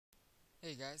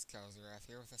Hey guys, Calzerath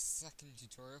here with a second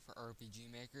tutorial for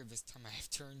RPG Maker. This time I've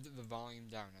turned the volume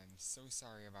down. I'm so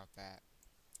sorry about that.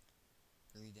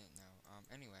 Really didn't know.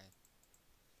 Anyway,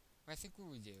 I think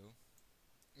what we do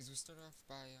is we start off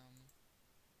by,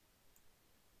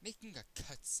 making a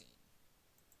cutscene.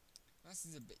 This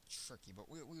is a bit tricky, but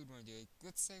what we would want to do,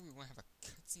 let's say we want to have a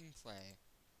cutscene play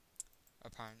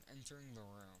upon entering the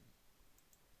room.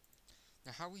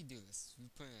 Now how we do this, we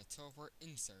put in a teleport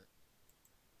insert,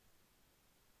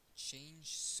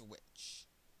 change switch.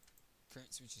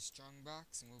 Current switch is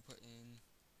strongbox, and we'll put in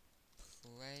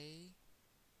play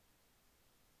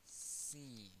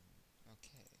scene.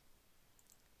 Okay.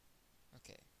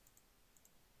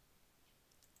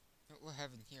 What we'll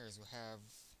have in here is we'll have,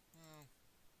 well,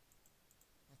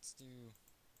 let's do,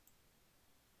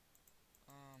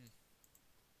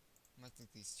 might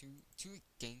think these two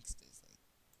gangsters, like,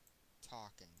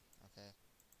 talking, okay?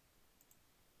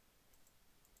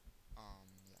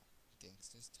 Yeah,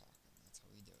 gangsters talking, that's how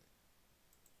we do it.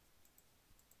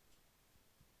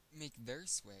 Make their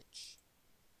switch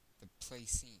the play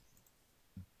scene.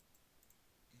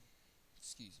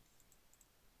 Excuse me.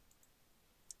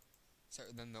 So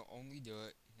then they'll only do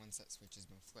it once that switch has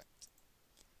been flipped.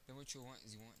 Then what you'll want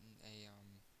is you want a,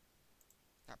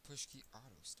 not push key,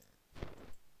 auto start.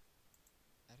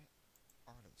 Edit,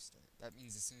 auto start. That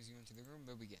means as soon as you enter the room,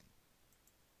 they'll begin.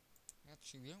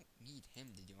 Actually, we don't need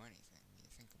him to do anything, when you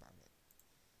think about it.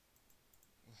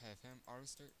 We'll have him auto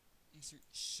start, insert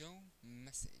show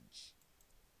message.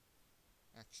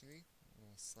 Actually,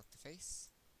 we'll select the face.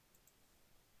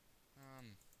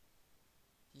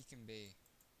 He can be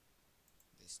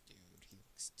this dude, he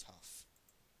looks tough.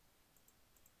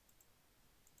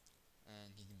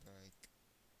 And he can be like,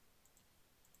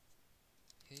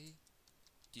 hey,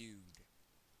 dude.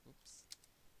 Oops.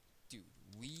 Dude,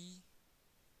 we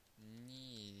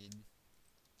need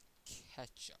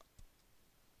ketchup.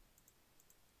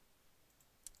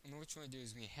 And what you want to do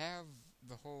is we have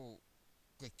the whole,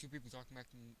 like, two people talking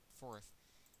back and forth.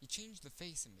 You change the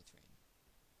face in between.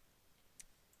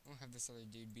 We'll have this other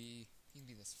dude be, he can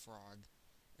be this frog,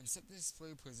 and set the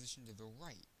display position to the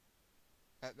right.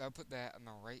 That'll put that on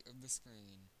the right of the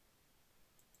screen,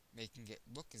 making it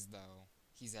look as though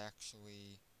he's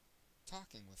actually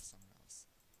talking with someone else.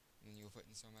 And then you'll put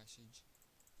in some message.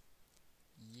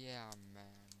 Yeah,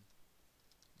 man.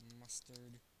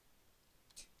 Mustard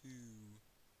 2.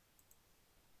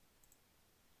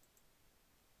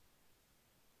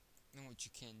 Then what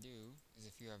you can do is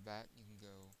if you have that, you can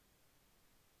go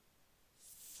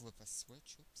flip a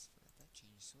switch. Oops, forgot that.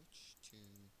 Change switch to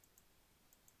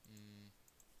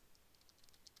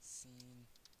scene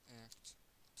act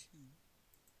 2.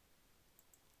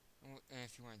 And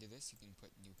if you want to do this, you can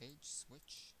put new page,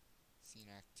 switch, scene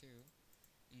act 2,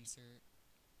 insert.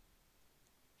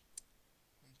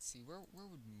 Let's see, where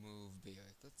would move be?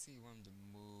 Like, let's say you want him to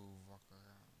move, walk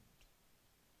around.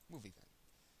 Move event.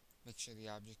 Make sure the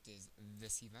object is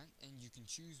this event, and you can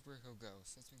choose where he'll go.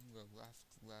 So let's make him go left,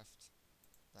 left,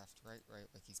 left, right, right,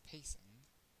 like he's pacing.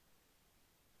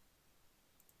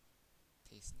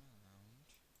 Pacing around.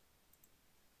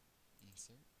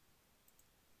 Insert.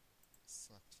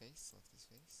 Select face, select his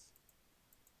face.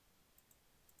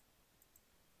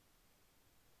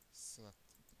 Select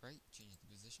right, change the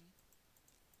position.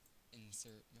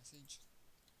 Insert message.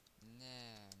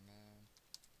 Nah, man.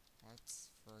 Let's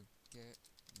forget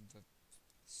the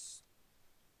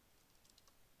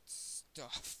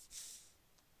stuff.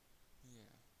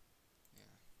 Yeah.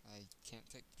 I can't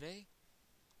take today.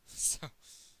 So,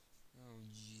 oh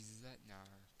Jesus, that, nah,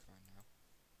 come on now.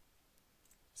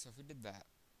 So if we did that,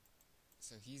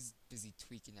 so he's busy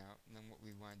tweaking out, and then what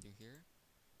we want to do here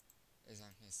is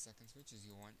on his second switch is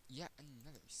you want yet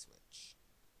another switch.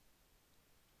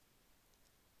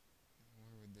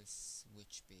 Where would this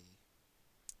switch be?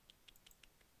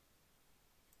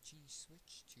 Change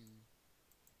switch to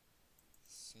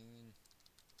soon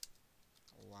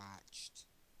watched.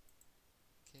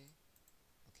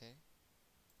 Okay.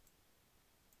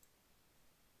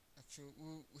 Actually,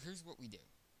 well, here's what we do.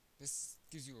 This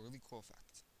gives you a really cool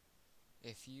effect.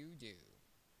 If you do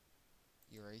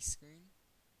erase screen,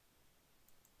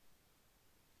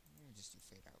 we'll just do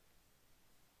fade out.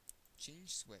 Change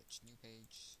switch, new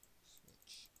page,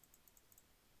 switch.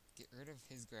 Get rid of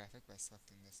his graphic by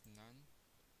selecting this none.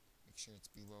 Make sure it's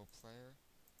below player,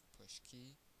 push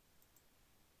key,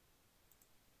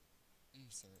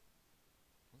 insert.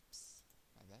 Whoops,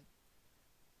 my bad.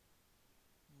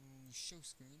 Show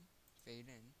screen, fade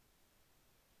in.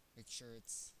 Make sure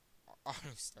it's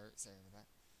auto start, sorry about that.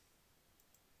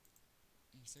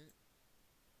 Insert,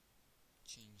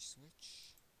 change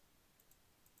switch,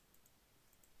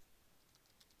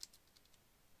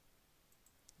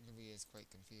 is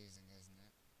quite confusing, isn't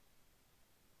it?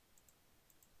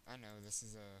 I know this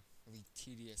is a really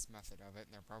tedious method of it,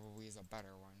 and there probably is a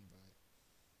better one, but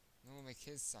then we'll make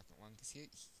his second one, because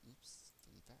oops,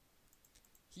 delete that.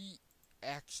 He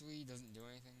actually doesn't do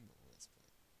anything, but we'll just put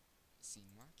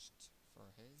scene watched for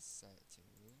his, set it to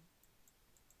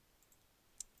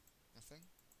nothing.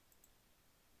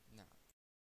 No.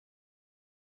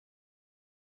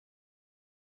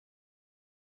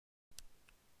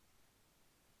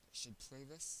 I should play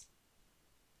this.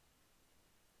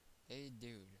 Hey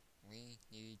dude, we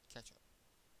need ketchup.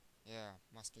 Yeah,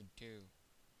 mustard too.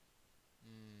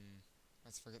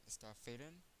 Let's forget the stuff. Fade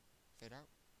in? Fade out?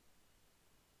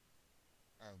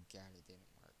 Oh god, it didn't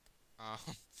work.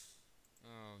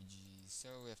 Oh geez. So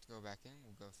we have to go back in.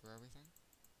 We'll go through everything.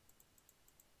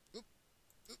 Oop!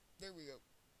 Oop! There we go.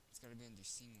 It's gotta be under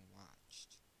scene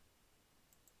watched.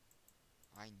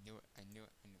 I knew it. I knew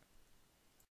it. I knew it.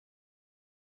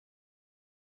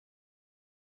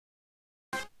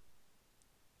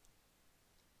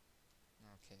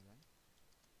 Okay then.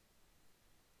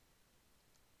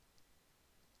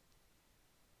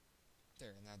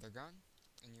 There, now they're gone,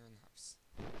 and you're in the house.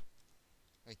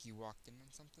 Like you walked in on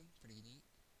something. Pretty neat.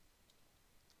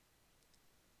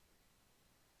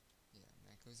 Yeah, and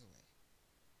that goes away.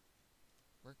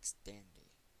 Works dandy.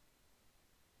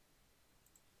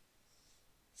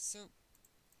 So,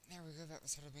 there we go. That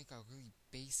was how to make a really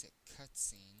basic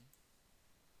cutscene.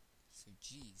 So,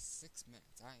 geez, 6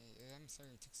 minutes. I'm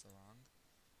sorry it took so long.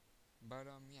 But,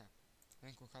 yeah. I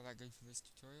think we'll call that good for this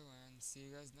tutorial, and see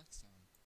you guys next time.